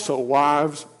wives also,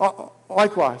 wives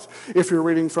likewise. If you're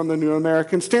reading from the New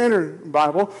American Standard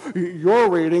Bible, you're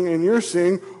reading and you're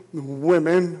seeing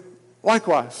women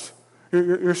likewise.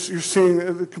 You're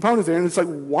seeing the component there, and it's like,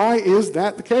 why is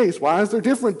that the case? Why is there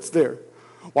difference there?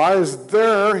 Why is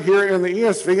there here in the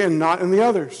ESV and not in the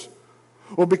others?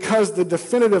 Well, because the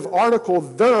definitive article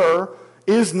there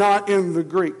is not in the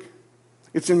Greek.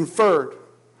 It's inferred.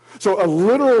 So a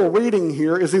literal reading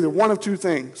here is either one of two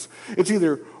things. It's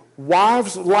either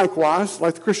wives likewise,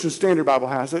 like the Christian Standard Bible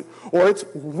has it, or it's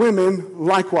women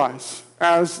likewise,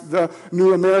 as the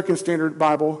New American Standard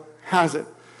Bible has it.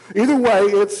 Either way,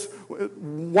 it's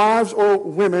wives or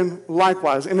women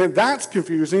likewise. And then that's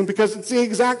confusing because it's the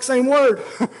exact same word.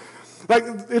 Like,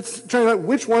 it's trying to,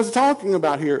 which one's it talking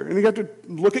about here? And you have to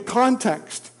look at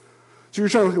context. So you're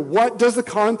trying to look at what does the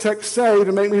context say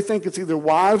to make me think it's either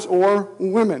wives or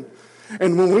women.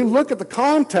 And when we look at the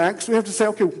context, we have to say,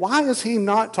 okay, why is he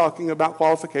not talking about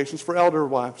qualifications for elder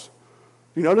wives?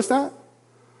 Do you notice that?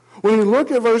 When you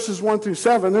look at verses 1 through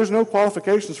 7, there's no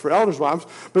qualifications for elders' wives.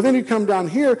 But then you come down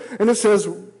here, and it says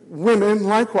women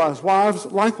likewise, wives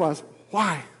likewise.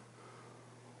 Why?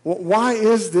 Well, why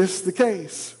is this the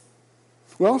case?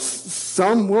 Well,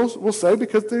 some will say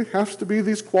because there has to be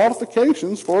these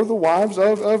qualifications for the wives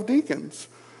of deacons.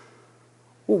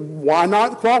 Well, why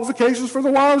not qualifications for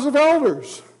the wives of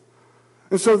elders?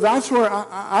 And so that's where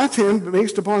I tend,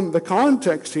 based upon the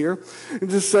context here,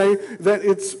 to say that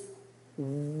it's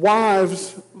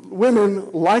wives,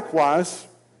 women likewise,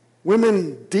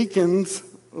 women deacons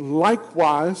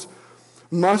likewise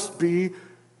must be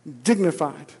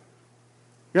dignified.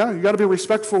 Yeah, you got to be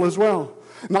respectful as well.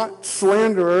 Not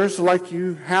slanderers like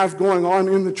you have going on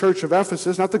in the church of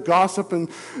Ephesus, not the gossip and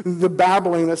the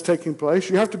babbling that's taking place.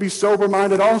 You have to be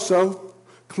sober-minded also,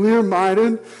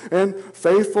 clear-minded, and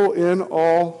faithful in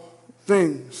all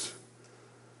things.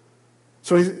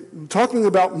 So he's talking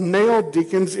about male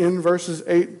deacons in verses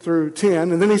 8 through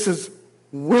 10, and then he says,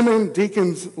 women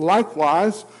deacons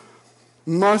likewise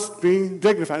must be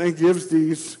dignified. And he gives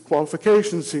these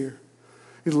qualifications here.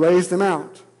 He lays them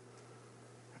out.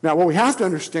 Now, what we have to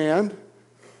understand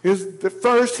is that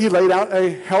first he laid out a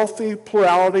healthy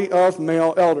plurality of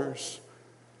male elders.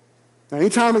 Now,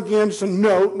 anytime, again, just a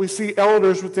note, we see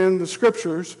elders within the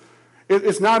Scriptures,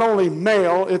 it's not only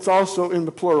male, it's also in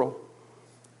the plural.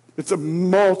 It's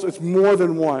more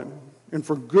than one, and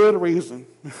for good reason.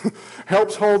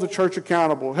 Helps hold the church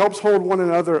accountable, helps hold one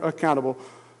another accountable.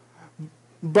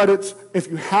 But if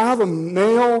you have a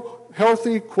male,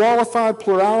 healthy, qualified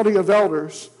plurality of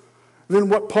elders, then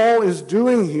what Paul is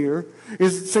doing here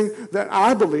is saying that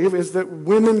I believe is that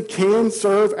women can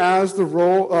serve as the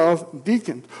role of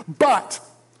deacon. But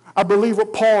I believe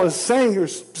what Paul is saying here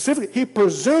specifically, he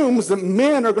presumes that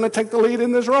men are going to take the lead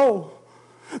in this role.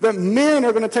 That men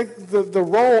are going to take the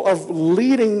role of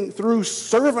leading through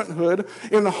servanthood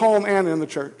in the home and in the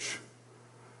church.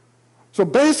 So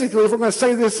basically, if we're going to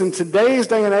say this in today's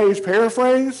day and age,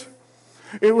 paraphrase,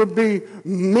 it would be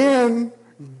men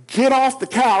get off the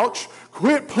couch,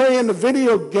 quit playing the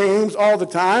video games all the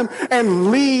time,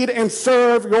 and lead and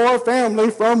serve your family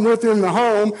from within the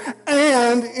home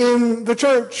and in the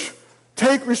church.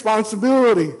 Take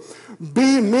responsibility.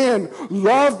 Be men.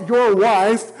 Love your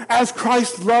wife as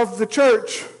Christ loved the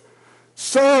church.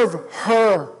 Serve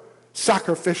her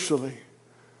sacrificially.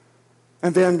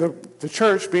 And then the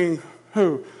church being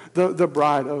who? The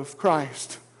bride of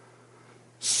Christ.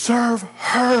 Serve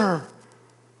her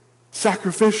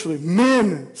sacrificially.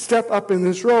 Men step up in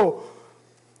this role.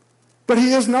 But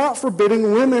he is not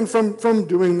forbidding women from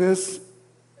doing this.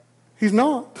 He's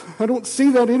not. I don't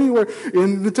see that anywhere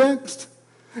in the text.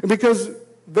 Because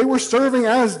they were serving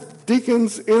as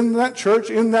deacons in that church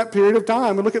in that period of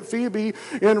time. And look at Phoebe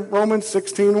in Romans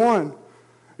 16:1.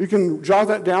 You can jot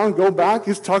that down, go back.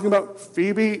 He's talking about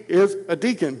Phoebe is a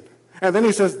deacon. And then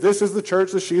he says this is the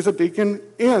church that she's a deacon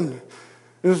in.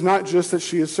 It's not just that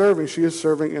she is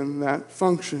serving in that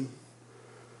function.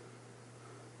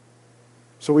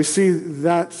 So we see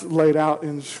that's laid out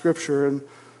in Scripture. And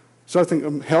so I think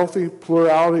a healthy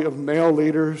plurality of male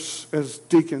leaders as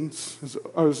deacons,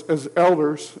 as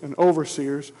elders and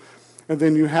overseers. And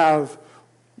then you have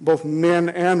both men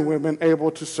and women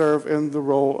able to serve in the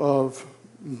role of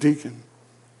deacon.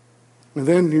 And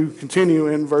then you continue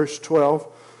in verse 12.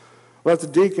 Let the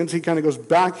deacons, he kind of goes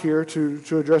back here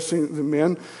to addressing the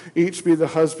men, each be the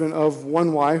husband of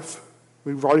one wife.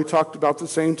 We've already talked about the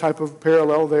same type of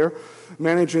parallel there,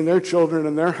 managing their children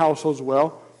and their households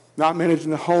well, not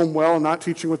managing the home well, not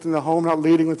teaching within the home, not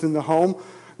leading within the home,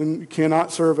 then you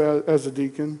cannot serve as a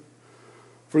deacon.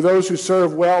 For those who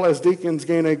serve well as deacons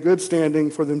gain a good standing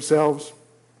for themselves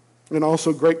and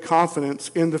also great confidence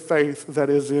in the faith that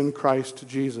is in Christ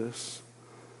Jesus.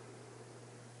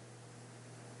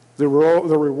 The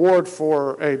reward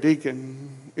for a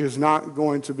deacon is not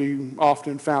going to be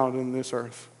often found in this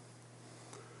earth.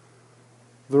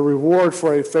 The reward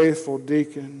for a faithful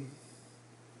deacon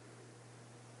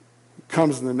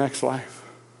comes in the next life.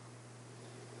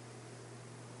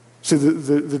 See,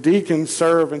 the deacons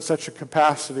serve in such a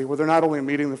capacity where they're not only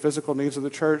meeting the physical needs of the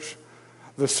church,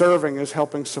 the serving is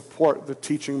helping support the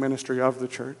teaching ministry of the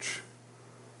church.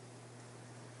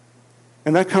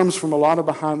 And that comes from a lot of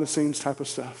behind-the-scenes type of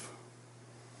stuff.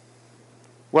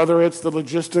 Whether it's the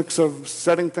logistics of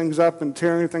setting things up and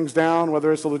tearing things down,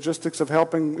 whether it's the logistics of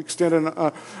helping extend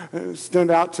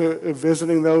out to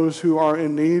visiting those who are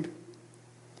in need.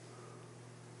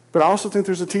 But I also think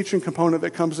there's a teaching component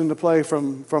that comes into play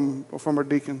from our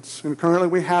deacons. And currently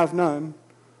we have none.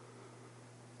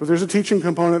 But there's a teaching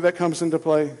component that comes into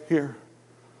play here.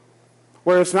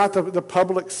 Where it's not the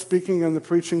public speaking and the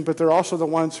preaching, but they're also the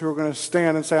ones who are going to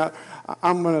stand and say,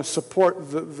 I'm going to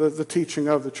support the teaching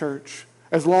of the church,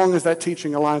 as long as that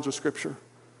teaching aligns with Scripture.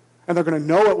 And they're going to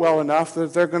know it well enough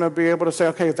that they're going to be able to say,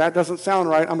 okay, if that doesn't sound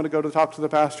right, I'm going to go to talk to the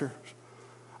pastor.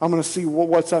 I'm going to see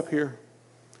what's up here.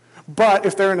 But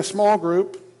if they're in a small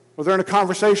group, or they're in a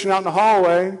conversation out in the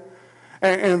hallway,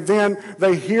 and then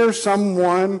they hear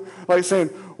someone like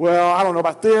saying, well, I don't know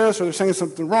about this, or they're saying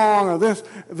something wrong, or this,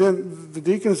 then the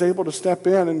deacon is able to step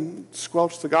in and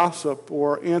squelch the gossip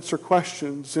or answer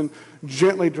questions and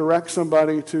gently direct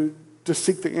somebody to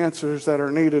seek the answers that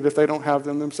are needed if they don't have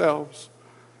them themselves.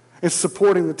 It's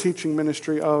supporting the teaching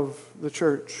ministry of the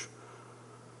church.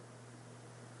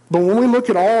 But when we look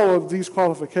at all of these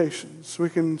qualifications, we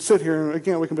can sit here and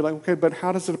again, we can be like, okay, but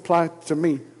how does it apply to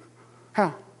me?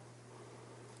 How?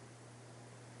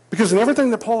 Because in everything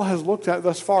that Paul has looked at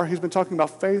thus far, he's been talking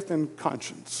about faith and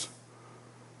conscience.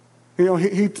 You know,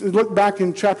 he looked back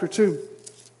in chapter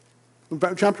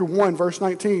 1, verse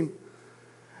 19.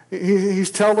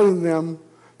 He's telling them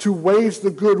to wage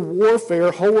the good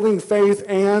warfare, holding faith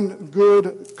and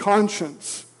good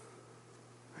conscience.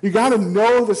 You got to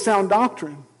know the sound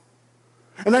doctrine.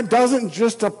 And that doesn't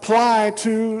just apply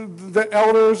to the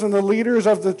elders and the leaders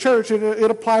of the church. It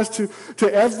applies to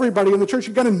everybody in the church.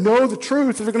 You've got to know the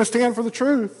truth if you're going to stand for the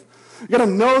truth. You've got to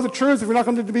know the truth if you're not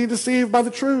going to be deceived by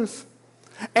the truth.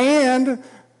 And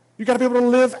you've got to be able to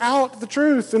live out the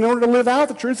truth. In order to live out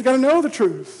the truth, you've got to know the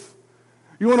truth.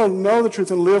 You want to know the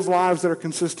truth and live lives that are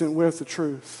consistent with the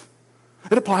truth.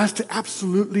 It applies to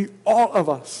absolutely all of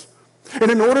us. And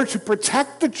in order to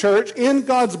protect the church in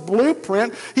God's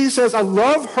blueprint, he says, I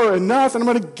love her enough, and I'm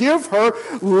going to give her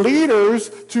leaders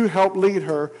to help lead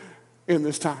her in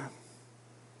this time.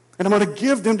 And I'm going to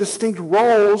give them distinct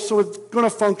roles so it's going to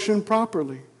function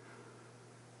properly.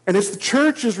 And it's the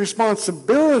church's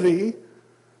responsibility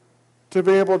to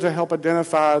be able to help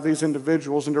identify these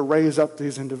individuals and to raise up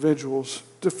these individuals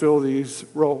to fill these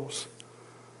roles.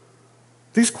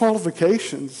 These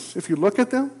qualifications, if you look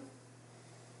at them,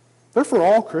 they're for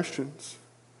all Christians.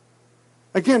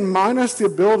 Again, minus the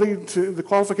the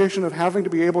qualification of having to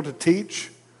be able to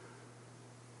teach.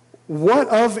 What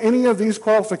of any of these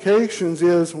qualifications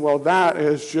is, well, that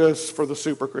is just for the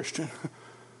super Christian.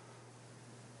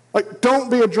 Like, don't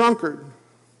be a drunkard.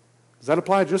 Does that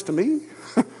apply just to me?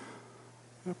 It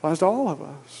applies to all of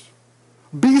us.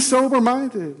 Be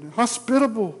sober-minded,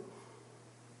 hospitable,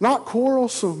 not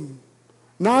quarrelsome,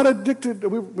 not addicted.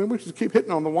 We should keep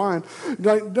hitting on the wine.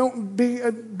 Don't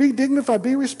be dignified,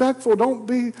 be respectful. Don't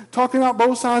be talking out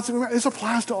both sides. This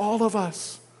applies to all of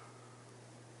us.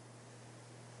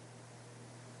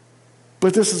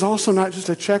 But this is also not just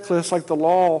a checklist like the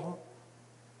law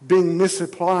being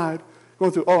misapplied,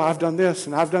 going through, I've done this,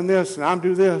 and I've done this, and I'm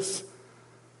do this.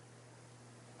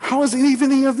 How is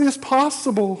even any of this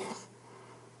possible?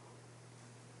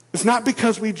 It's not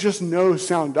because we just know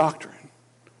sound doctrine.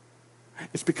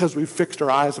 It's because we've fixed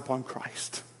our eyes upon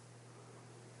Christ.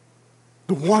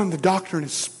 The one the doctrine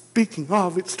is speaking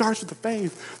of, it starts with the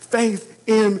faith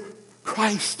in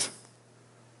Christ.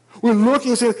 We're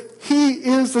looking and saying, he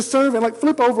is the servant. Like,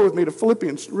 flip over with me to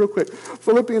Philippians real quick.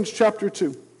 Philippians chapter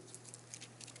 2.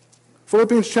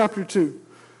 Philippians chapter 2,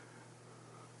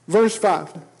 verse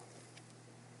 5.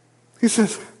 He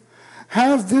says,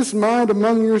 have this mind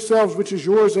among yourselves, which is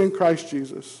yours in Christ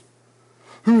Jesus,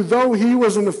 who though he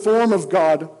was in the form of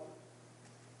God,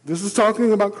 this is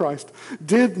talking about Christ,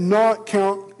 did not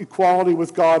count equality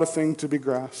with God a thing to be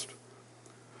grasped,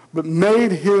 but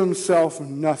made himself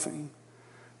nothing,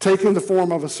 taking the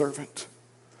form of a servant,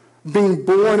 being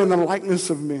born in the likeness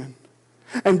of men.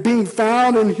 And being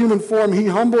found in human form, he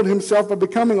humbled himself by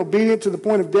becoming obedient to the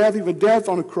point of death, even death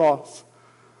on a cross.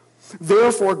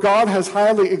 Therefore, God has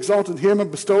highly exalted him and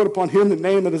bestowed upon him the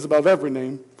name that is above every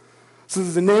name, so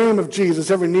that the name of Jesus,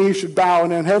 every knee should bow,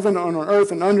 and in heaven, and on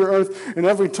earth, and under earth, and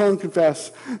every tongue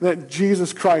confess that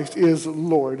Jesus Christ is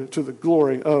Lord, to the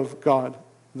glory of God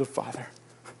the Father.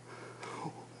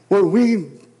 What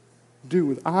we do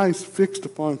with eyes fixed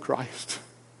upon Christ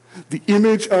the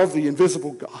image of the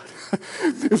invisible God.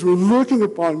 As we're looking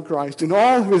upon Christ in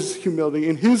all of his humility,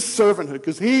 in his servanthood,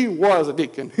 because he was a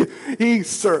deacon. He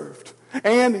served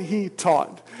and he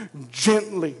taught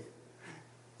gently,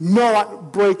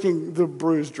 not breaking the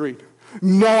bruised reed,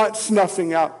 not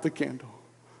snuffing out the candle.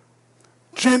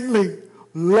 Gently,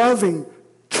 loving,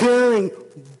 caring,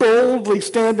 boldly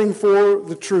standing for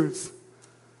the truth.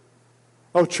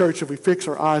 Oh, church, if we fix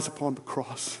our eyes upon the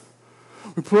cross,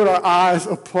 we put our eyes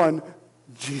upon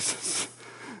Jesus.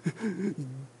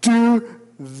 Do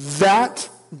that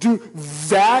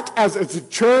as a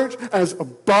church, as a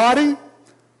body,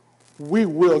 we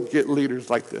will get leaders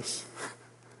like this.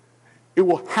 It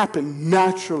will happen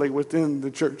naturally within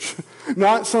the church.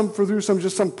 Not through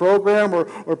some program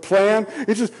or plan.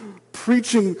 It's just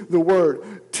preaching the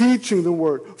word, teaching the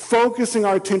word, focusing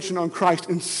our attention on Christ,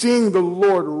 and seeing the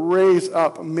Lord raise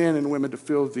up men and women to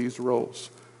fill these roles.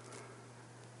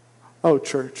 Oh,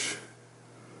 church.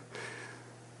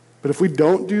 But if we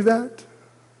don't do that,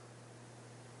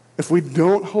 if we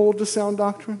don't hold to sound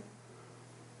doctrine,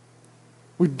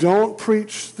 we don't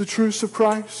preach the truths of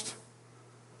Christ,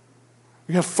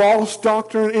 we have false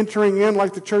doctrine entering in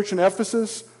like the church in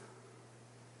Ephesus,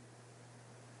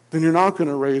 then you're not going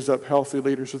to raise up healthy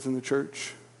leaders within the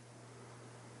church.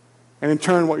 And in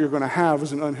turn, what you're going to have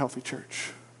is an unhealthy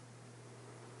church.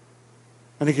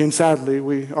 And again, sadly,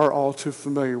 we are all too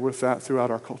familiar with that throughout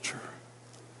our culture.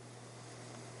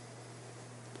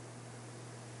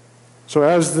 So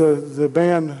as the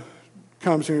band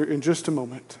comes here in just a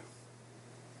moment,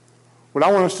 what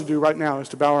I want us to do right now is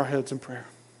to bow our heads in prayer.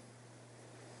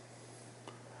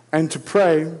 And to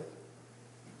pray,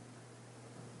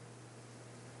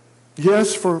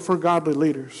 yes, for godly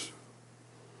leaders.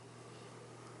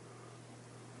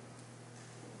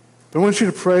 But I want you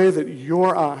to pray that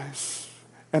your eyes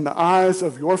and the eyes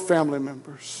of your family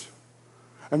members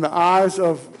and the eyes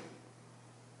of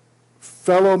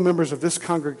fellow members of this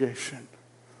congregation,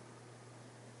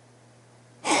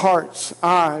 hearts,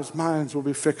 eyes, minds will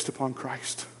be fixed upon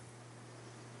Christ.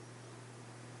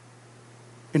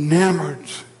 Enamored,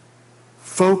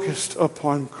 focused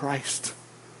upon Christ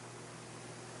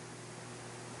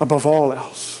above all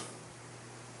else.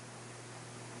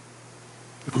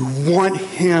 We want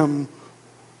him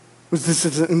with this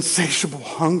is an insatiable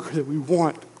hunger that we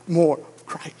want more of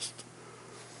Christ.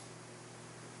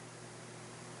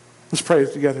 Let's pray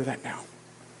together that now.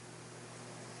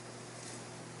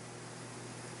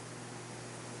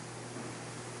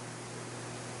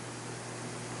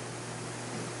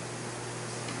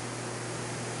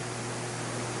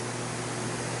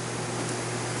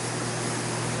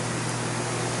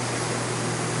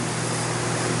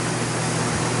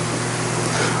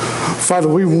 Father,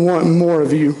 we want more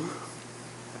of you.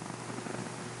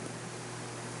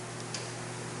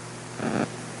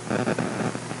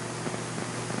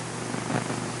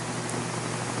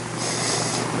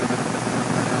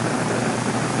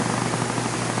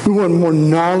 We want more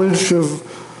knowledge of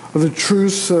the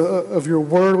truths of your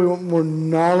word. We want more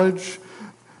knowledge,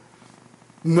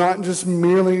 not just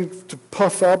merely to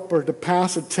puff up or to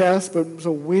pass a test, but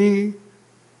so we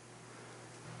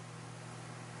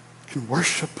can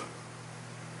worship.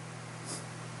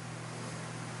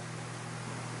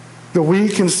 That we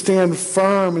can stand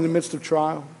firm in the midst of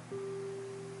trial.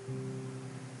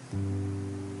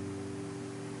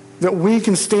 That we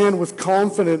can stand with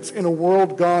confidence in a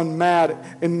world gone mad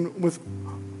and with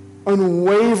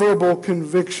unwaverable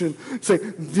conviction say,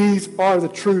 these are the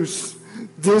truths.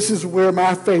 This is where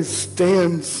my faith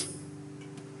stands.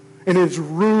 And it's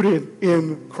rooted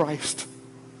in Christ.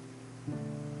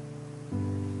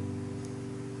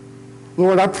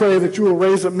 Lord, I pray that you will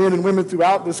raise up men and women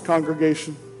throughout this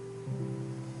congregation.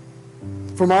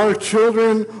 From our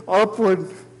children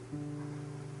upward,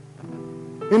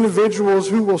 individuals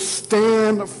who will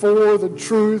stand for the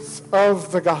truth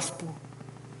of the gospel.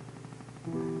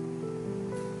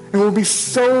 And will be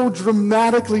so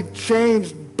dramatically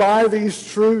changed by these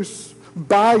truths,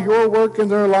 by your work in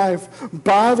their life,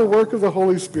 by the work of the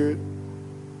Holy Spirit.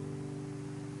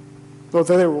 Lord,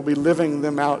 that they will be living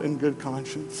them out in good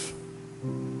conscience.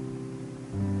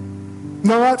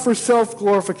 Not for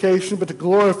self-glorification, but to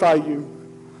glorify you.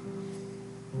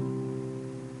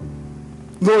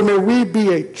 Lord, may we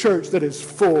be a church that is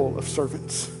full of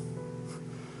servants.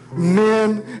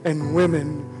 Men and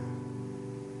women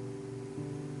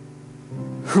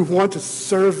who want to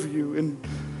serve you and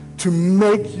to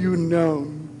make you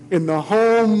known in the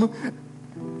home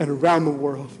and around the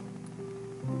world.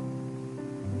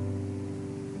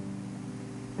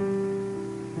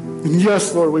 And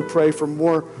yes, Lord, we pray for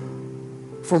more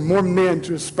men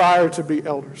to aspire to be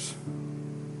elders.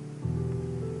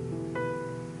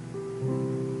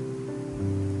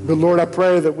 But Lord, I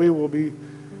pray that we will be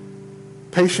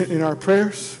patient in our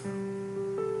prayers,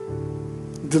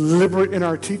 deliberate in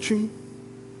our teaching,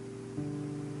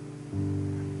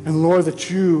 and Lord, that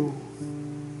you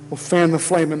will fan the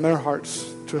flame in their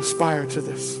hearts to aspire to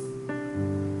this,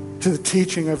 to the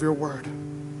teaching of your word,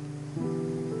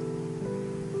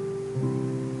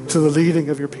 to the leading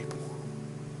of your people.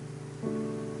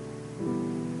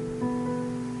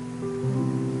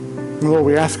 And Lord,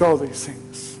 we ask all these things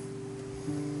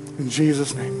in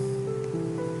Jesus' name.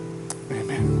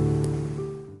 Amen.